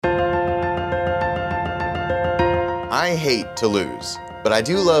I hate to lose, but I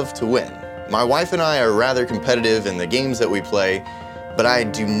do love to win. My wife and I are rather competitive in the games that we play, but I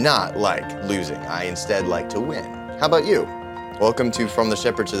do not like losing. I instead like to win. How about you? Welcome to From the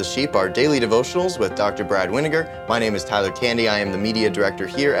Shepherd to the Sheep, our daily devotionals with Dr. Brad Winiger. My name is Tyler Candy. I am the media director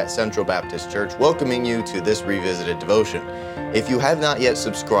here at Central Baptist Church, welcoming you to this revisited devotion. If you have not yet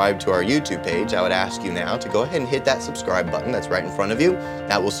subscribed to our YouTube page, I would ask you now to go ahead and hit that subscribe button that's right in front of you.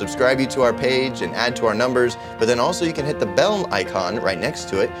 That will subscribe you to our page and add to our numbers, but then also you can hit the bell icon right next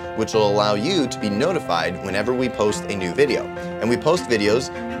to it, which will allow you to be notified whenever we post a new video. And we post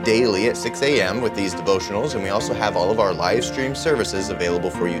videos daily at 6 a.m. with these devotionals, and we also have all of our live stream services available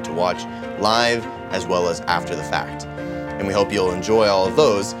for you to watch live as well as after the fact. And we hope you'll enjoy all of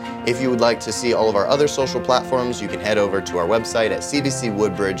those. If you would like to see all of our other social platforms, you can head over to our website at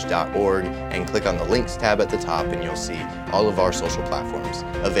cbcwoodbridge.org and click on the links tab at the top, and you'll see all of our social platforms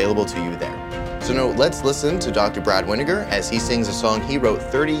available to you there. So now let's listen to Dr. Brad Winiger as he sings a song he wrote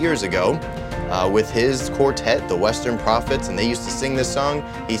 30 years ago with his quartet, the Western Prophets, and they used to sing this song.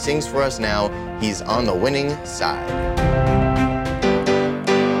 He sings for us now. He's on the winning side.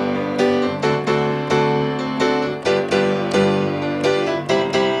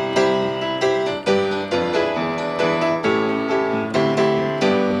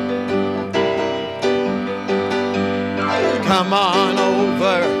 Come on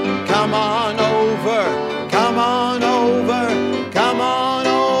over, come on over, come on over, come on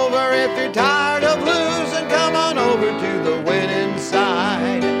over. If you're tired of losing, come on over to the winning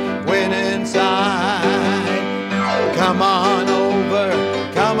side, winning side. Come on over,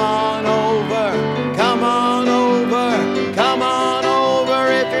 come on over, come on over, come on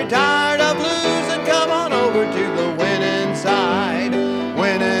over. If you're tired of losing, come on over to the winning side,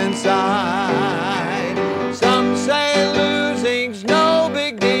 winning side. Some say losing's no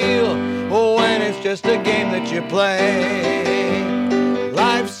big deal when it's just a game that you play.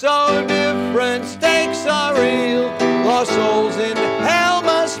 Life's so different, stakes are real, lost souls in hell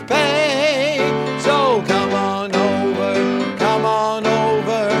must pay. So come on over, come on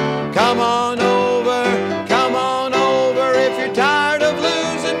over, come on over, come on over. If you're tired of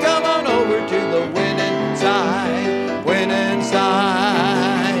losing, come on over to the winning side, winning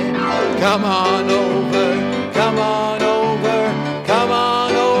side. Come on over, come on over, come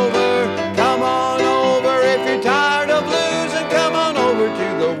on over, come on over. If you're tired of losing, come on over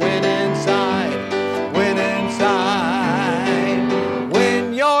to the winning side, winning side.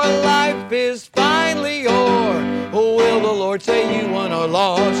 When your life is finally o'er, will the Lord say you won or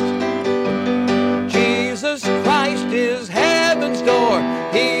lost? Jesus Christ is heaven's door.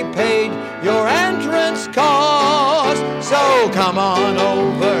 He paid your entrance cost. So come on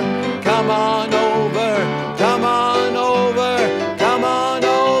over, come on over, come on over, come on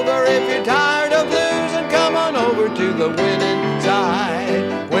over. If you're tired of losing, come on over to the winning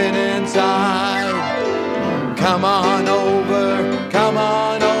side, winning side. Come on over, come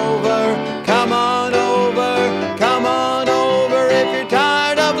on over, come on over, come on over. If you're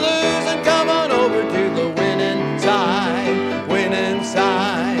tired of losing, come on over to the winning side, winning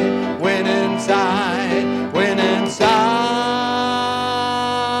side, winning side, winning side.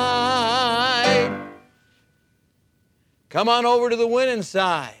 Come on over to the winning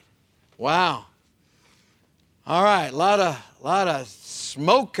side. Wow. All right, a lot of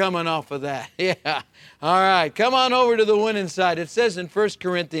smoke coming off of that. Yeah. All right, come on over to the winning side. It says in 1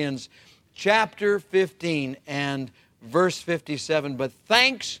 Corinthians chapter 15 and verse 57, but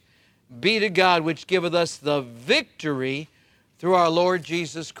thanks be to God which giveth us the victory through our Lord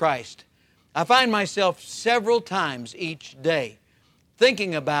Jesus Christ. I find myself several times each day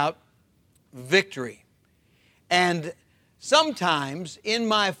thinking about victory. And sometimes in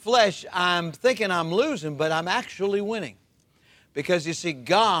my flesh, I'm thinking I'm losing, but I'm actually winning. Because you see,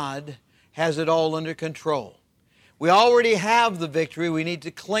 God has it all under control. We already have the victory. We need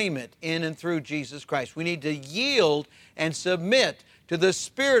to claim it in and through Jesus Christ. We need to yield and submit to the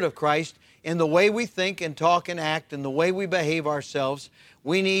Spirit of Christ in the way we think and talk and act and the way we behave ourselves.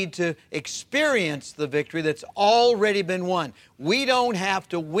 We need to experience the victory that's already been won. We don't have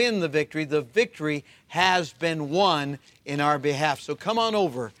to win the victory. The victory has been won in our behalf. So come on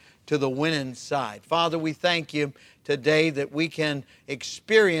over to the winning side. Father, we thank you today that we can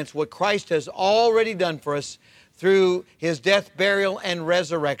experience what Christ has already done for us through His death, burial, and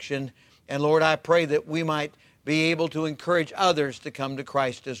resurrection. And Lord, I pray that we might be able to encourage others to come to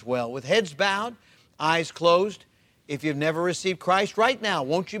Christ as well. With heads bowed, eyes closed, if you've never received Christ right now,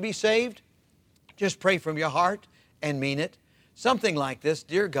 won't you be saved? Just pray from your heart and mean it. Something like this: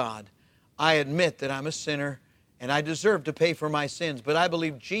 Dear God, I admit that I'm a sinner and I deserve to pay for my sins, but I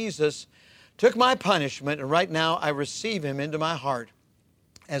believe Jesus took my punishment, and right now I receive Him into my heart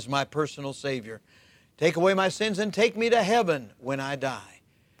as my personal Savior. Take away my sins and take me to heaven when I die.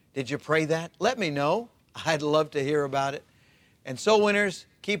 Did you pray that? Let me know. I'd love to hear about it. And soul winners,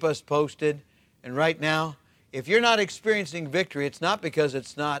 keep us posted. And right now, if you're not experiencing victory, it's not because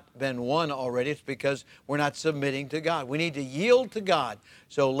it's not been won already. It's because we're not submitting to God. We need to yield to God.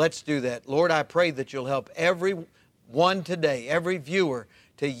 So let's do that. Lord, I pray that you'll help everyone today, every viewer,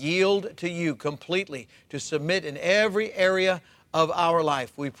 to yield to you completely, to submit in every area of our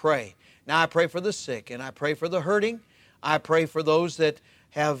life, we pray. Now I pray for the sick, and I pray for the hurting. I pray for those that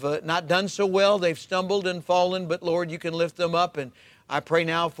have not done so well. They've stumbled and fallen, but Lord, you can lift them up. And I pray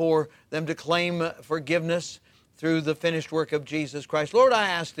now for them to claim forgiveness through the finished work of Jesus Christ. Lord, I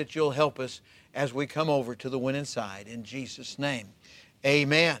ask that you'll help us as we come over to the winning side. In Jesus' name,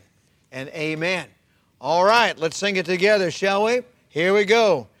 amen and amen. All right, let's sing it together, shall we? Here we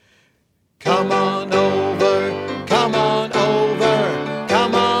go. Come on over, come on over,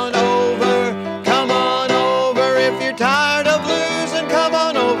 come on over, come on over. If you're tired of losing, come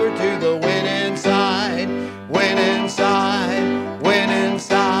on over to the winning side, winning side, winning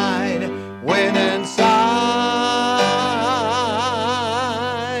side, winning side.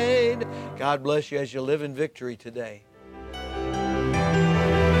 God bless you as you live in victory today.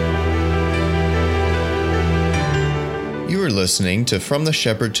 You are listening to From the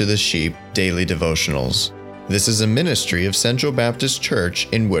Shepherd to the Sheep Daily Devotionals. This is a ministry of Central Baptist Church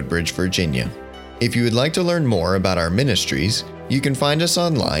in Woodbridge, Virginia. If you would like to learn more about our ministries, you can find us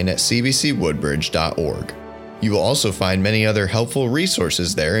online at cbcwoodbridge.org. You will also find many other helpful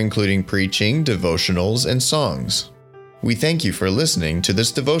resources there, including preaching, devotionals, and songs. We thank you for listening to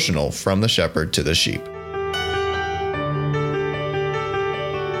this devotional From the Shepherd to the Sheep.